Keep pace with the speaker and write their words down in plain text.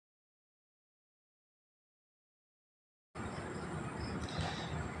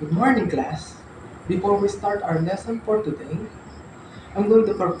Good morning, class. Before we start our lesson for today, I'm going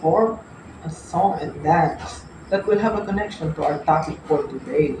to perform a song and dance that will have a connection to our topic for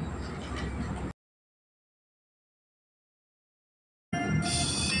today.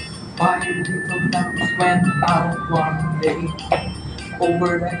 Five little ducks went out one day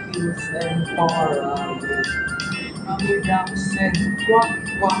over the hills and far away. Mommy duck said quack,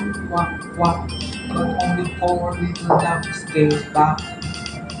 quack, quack, quack, but only four little ducks came back.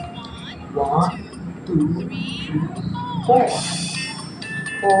 One, two, three, four.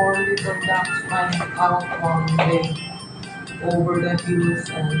 Four little ducks went out one day over the hills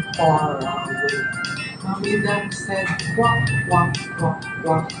and far away. Mommy duck said quack, quack, quack,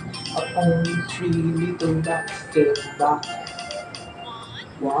 quack, but only three little ducks came back.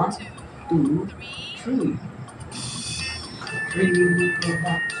 One, two, three. Three little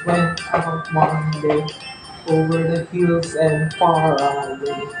ducks went out one day over the hills and far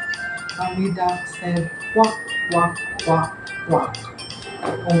away. Mommy duck said quack, quack, quack, quack,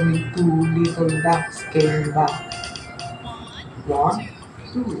 but only two little ducks came back. One,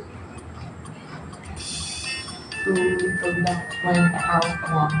 two. Two little ducks went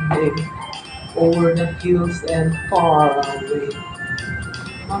out one day over the hills and far away.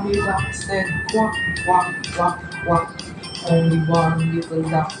 Mommy duck said quack, quack, quack, quack. Only one little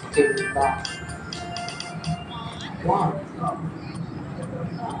duck came back. One.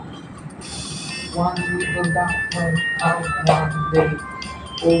 One little duck went out one day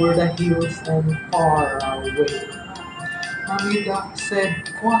over the hills and far away. Mommy duck said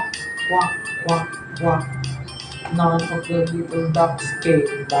quack, quack, quack, quack. None of the little ducks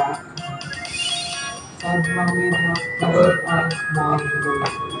came back. Sad mommy duck went out one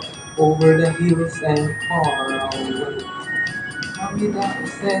day over the hills and far away. Mommy duck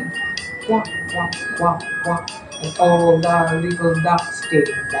said quack, quack, quack, quack, and all the little ducks came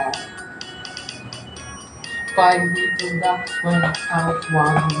back. Five little ducks went out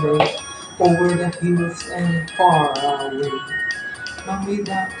one day over the hills and far away. Mommy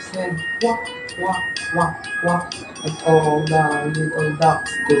duck said quack, quack, quack, quack, and all the little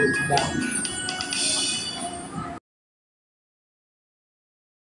ducks came back.